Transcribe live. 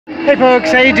Hey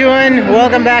folks, how you doing?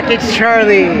 Welcome back, it's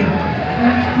Charlie.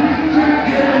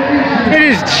 It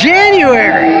is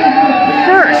January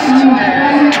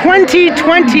 1st,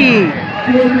 2020,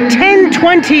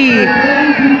 10:20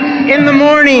 in the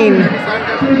morning,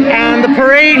 and the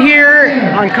parade here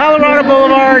on Colorado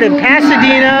Boulevard in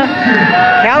Pasadena,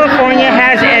 California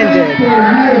has ended.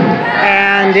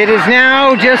 And it is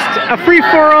now just a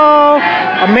free-for-all,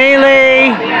 a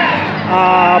melee,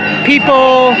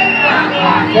 people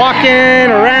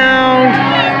walking around,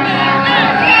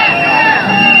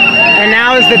 and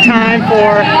now is the time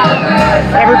for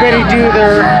everybody to do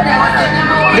their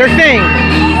thing.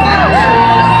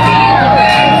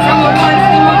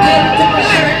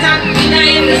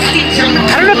 I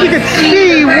don't know if you could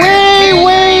see way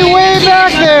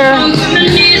back there.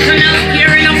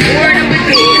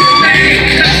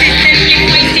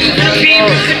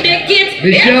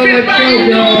 Michelle, let's go,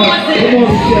 girl. Come on,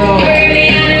 Michelle.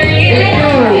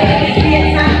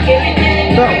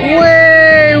 But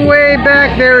way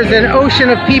back there is an ocean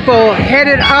of people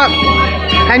headed up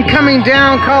and coming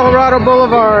down Colorado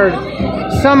Boulevard.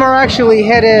 Some are actually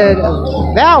headed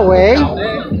that way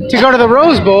to go to the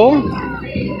Rose Bowl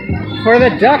for the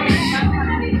Ducks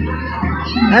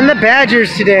and the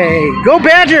Badgers today. Go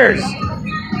Badgers!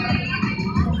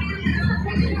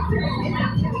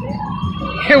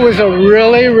 It was a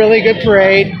really good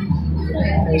parade.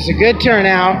 It was a good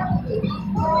turnout.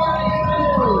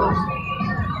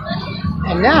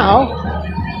 And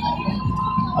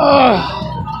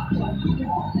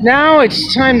now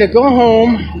it's time to go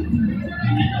home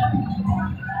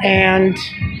and,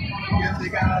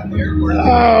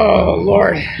 oh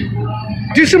Lord,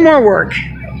 do some more work.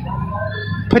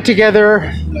 Put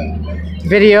together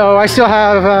video. I still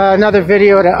have another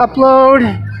video to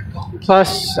upload.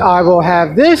 Plus, I will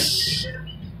have this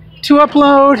to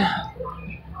upload.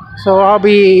 So I'll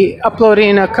be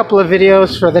uploading a couple of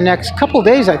videos for the next couple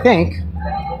days, I think.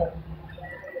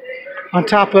 On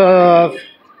top of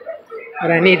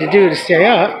what I need to do to stay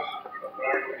up.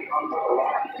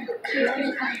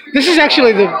 This is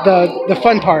actually the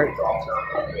fun part.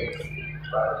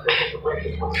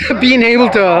 Being able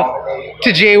to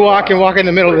jaywalk and walk in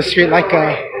the middle of the street like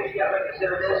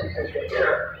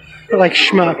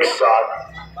schmucks.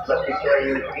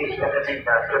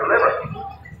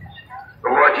 The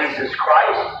Lord Jesus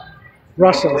Christ.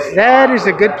 Russell's. That is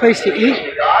a good place to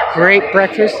eat. Great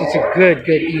breakfast. It's a good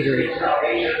eatery.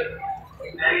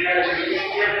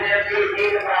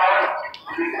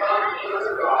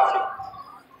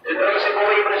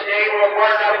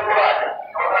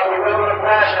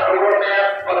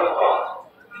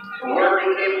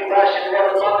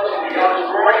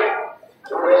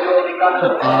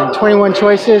 And 21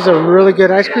 Choices, a really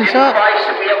good ice cream shop.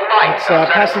 It's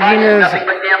Pasadena's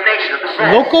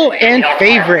local and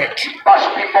favorite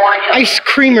ice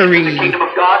creamery. The kingdom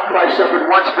of God, Christ suffered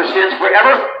once for sins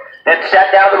forever, then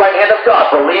sat down at the right hand of God.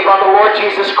 Believe on the Lord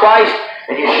Jesus Christ,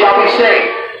 and you shall be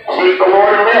saved. Seek the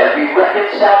Lord and live. Be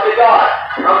reconciled to God.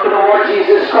 Come to the Lord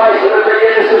Jesus Christ for the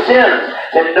forgiveness of sins.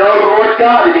 And know the Lord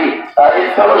God to be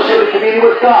in fellowship and communion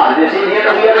with God. It is in Him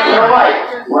that we have eternal life.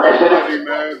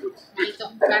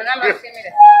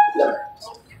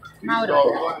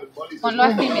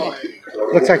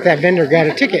 Looks like that vendor got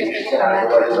a ticket.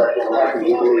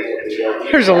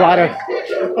 There's a lot of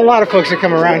folks that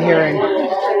come around here and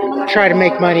try to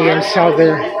make money and sell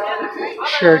their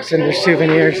shirts and their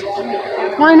souvenirs.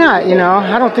 Why not? You know,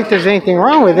 I don't think there's anything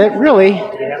wrong with it, really.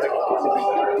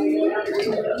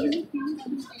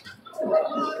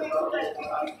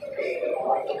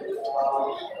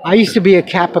 I used to be a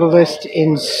capitalist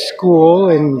in school,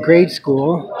 in grade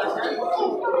school.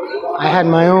 I had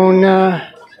my own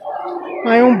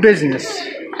business.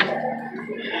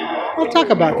 I'll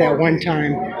talk about that one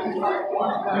time.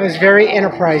 I was very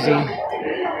enterprising.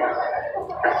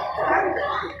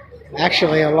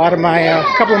 Actually, a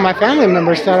couple of my family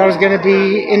members thought I was going to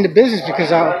be into business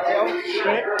because of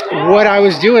what I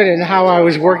was doing and how I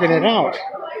was working it out.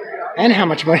 And how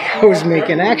much money I was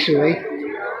making, actually.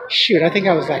 Shoot, I think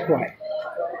I was like, what,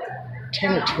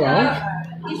 10 or 12?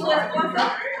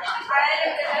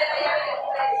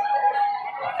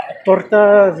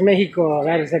 Tortas Mexico.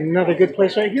 That is another good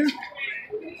place right here.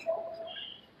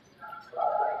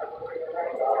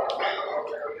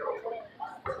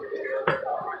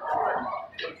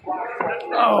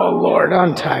 Oh, Lord,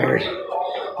 I'm tired.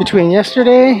 Between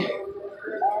yesterday,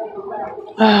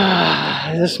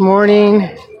 this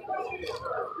morning,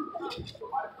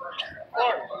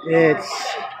 it's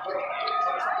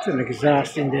an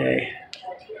exhausting day.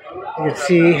 You can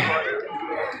see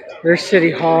there's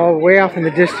City Hall way off in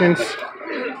the distance,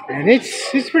 and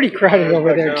it's pretty crowded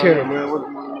over there too.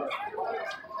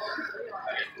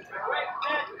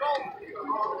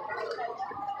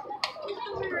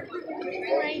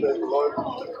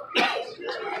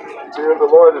 fear of the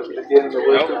Lord is the beginning of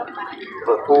wisdom,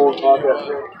 but fools mock at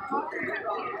him.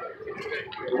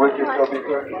 The wicked shall be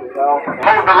turned to hell.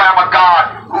 Behold the Lamb of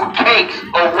God who takes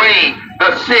away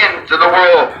the sins of the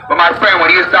world. But my friend,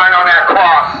 when he was dying on that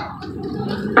cross,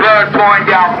 blood pouring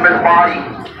down from his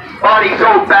body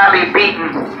so badly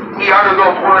beaten, he uttered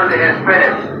those words, "It is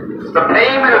finished." The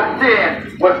payment of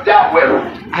sin was dealt with.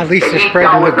 At least they're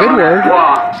spreading the good word.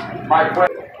 My friend.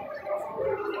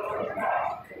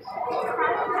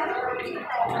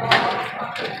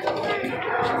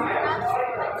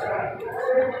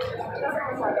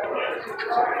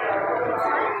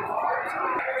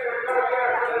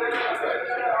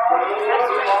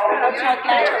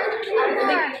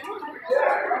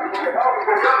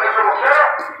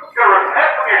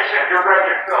 Your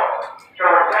wretched self shall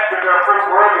repent of their fruit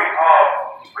worthy of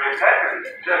repentance.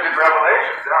 Just in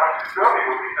Revelation, thou still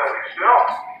you will be nothing still.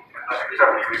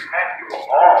 Except you repent, you will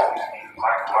all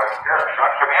likewise perish.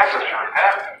 God commands us to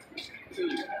repent.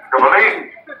 To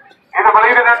believe. Either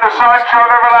believing in the Son shall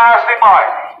have everlasting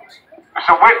life.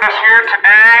 There's a witness here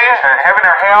today, in heaven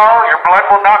or hell, your blood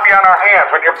will not be on our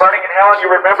hands. When you're burning in hell, and you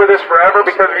remember this forever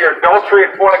because of your adultery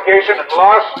and fornication and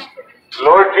lust.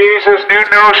 Lord Jesus knew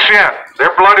no sin.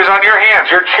 Their blood is on your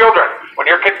hands, your children. When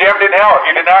you're condemned in hell, if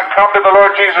you did not come to the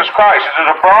Lord Jesus Christ, this is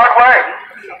a broad way.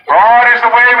 Broad is the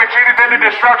way which leadeth into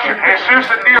destruction.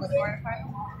 Jesus and Dios.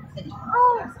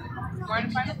 I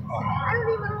don't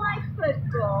even like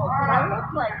football, but I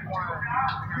look like one.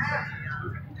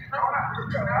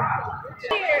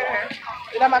 Here.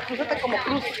 Mira, más, cruzate como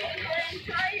cruz.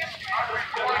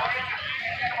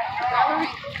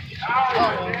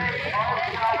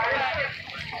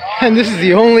 And this is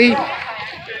the only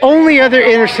other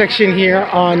intersection here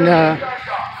on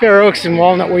Fair Oaks and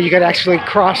Walnut where you could actually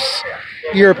cross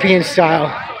European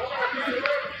style.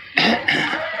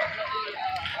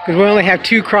 Because we only have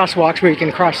 2 crosswalks where you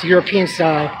can cross European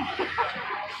style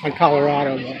on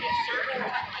Colorado. But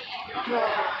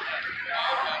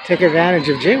take advantage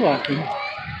of jaywalking.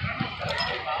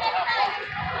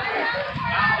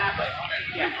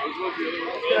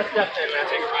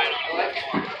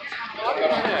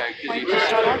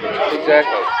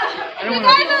 Exactly. You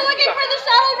guys are looking for the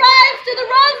shuttle rides to the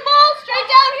Rose Bowl? Straight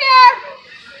down here.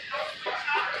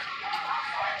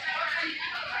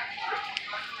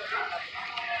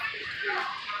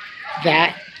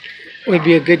 That would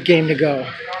be a good game to go.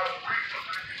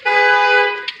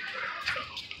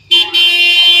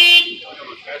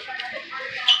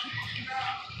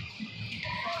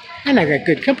 And I got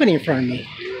good company in front of me.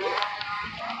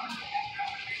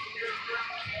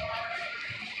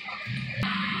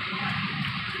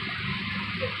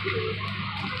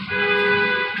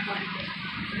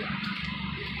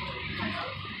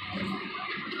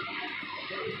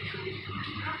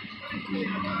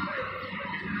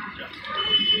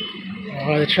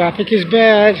 Oh, the traffic is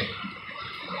bad.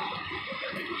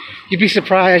 You'd be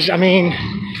surprised. I mean,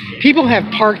 people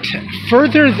have parked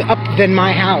further up than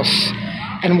my house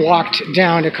and walked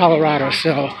down to Colorado.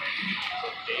 So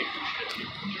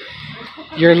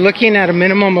you're looking at a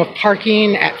minimum of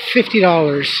parking at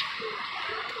 $50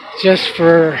 just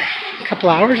for a couple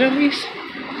hours at least.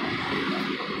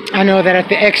 I know that at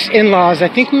the ex-in-laws, I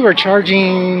think we were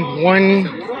charging one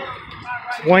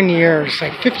year, it's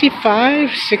like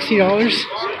 $55, $60.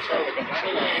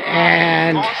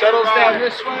 And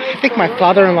I think my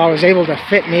father-in-law was able to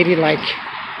fit maybe like,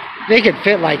 they could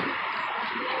fit like,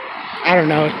 I don't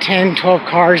know, 10, 12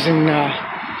 cars in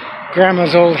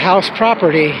Grandma's old house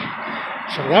property.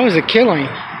 So that was a killing.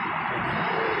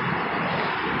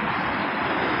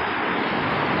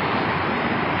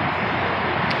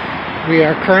 We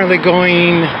are currently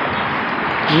going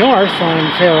north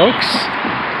on Fair Oaks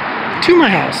to my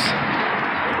house.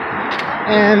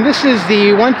 And this is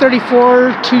the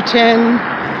 134-210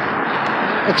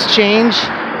 exchange.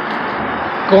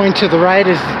 Going to the right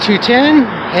is the 210.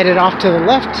 Headed off to the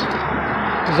left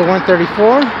is the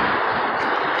 134.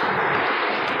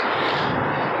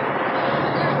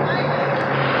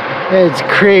 It's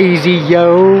crazy,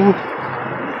 yo.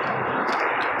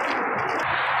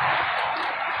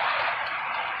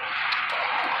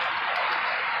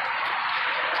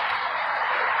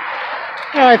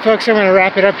 Alright folks, I'm going to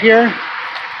wrap it up here.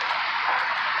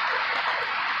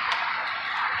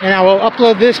 And I will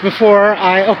upload this before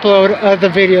I upload other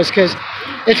videos because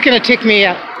it's going to take me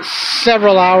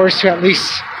several hours to at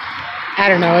least, I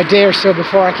don't know, a day or so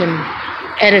before I can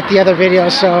edit the other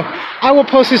videos. So I will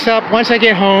post this up once I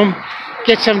get home,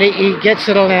 get something to eat, get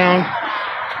settled down,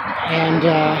 and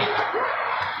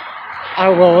I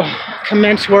will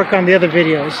commence work on the other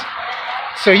videos.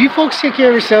 So you folks take care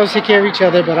of yourselves, take care of each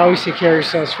other, but always take care of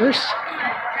yourselves first.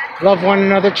 Love one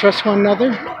another, trust one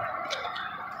another.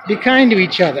 Be kind to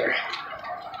each other.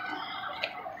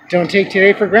 Don't take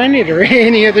today for granted or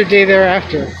any other day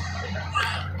thereafter.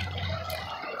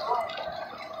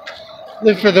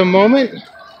 Live for the moment.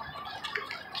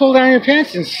 Pull down your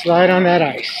pants and slide on that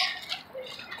ice.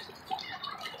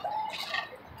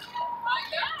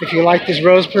 If you like this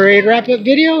Rose Parade wrap-up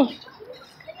video,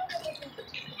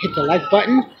 hit the like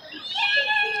button.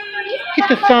 Hit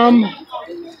the thumb.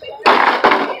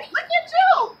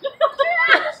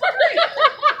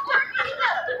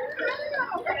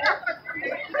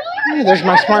 Yeah, there's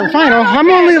my Smart and Final. I'm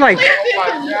only like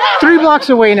 3 blocks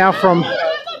away now from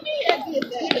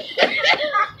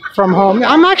home.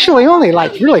 I'm actually only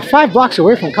like really 5 blocks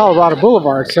away from Colorado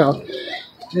Boulevard, so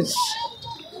it's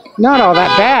not all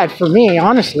that bad for me,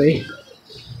 honestly.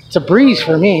 It's a breeze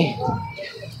for me.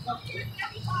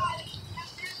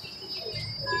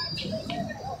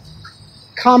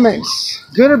 Comments,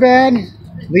 good or bad,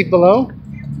 leave below.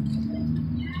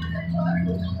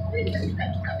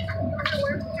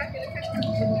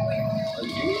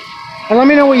 And let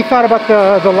me know what you thought about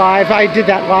the live. I did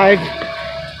that live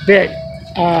bit.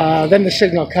 Then the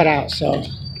signal cut out. So,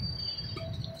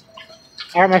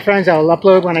 all right, my friends, I will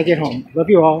upload when I get home. Love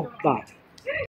you all. Bye.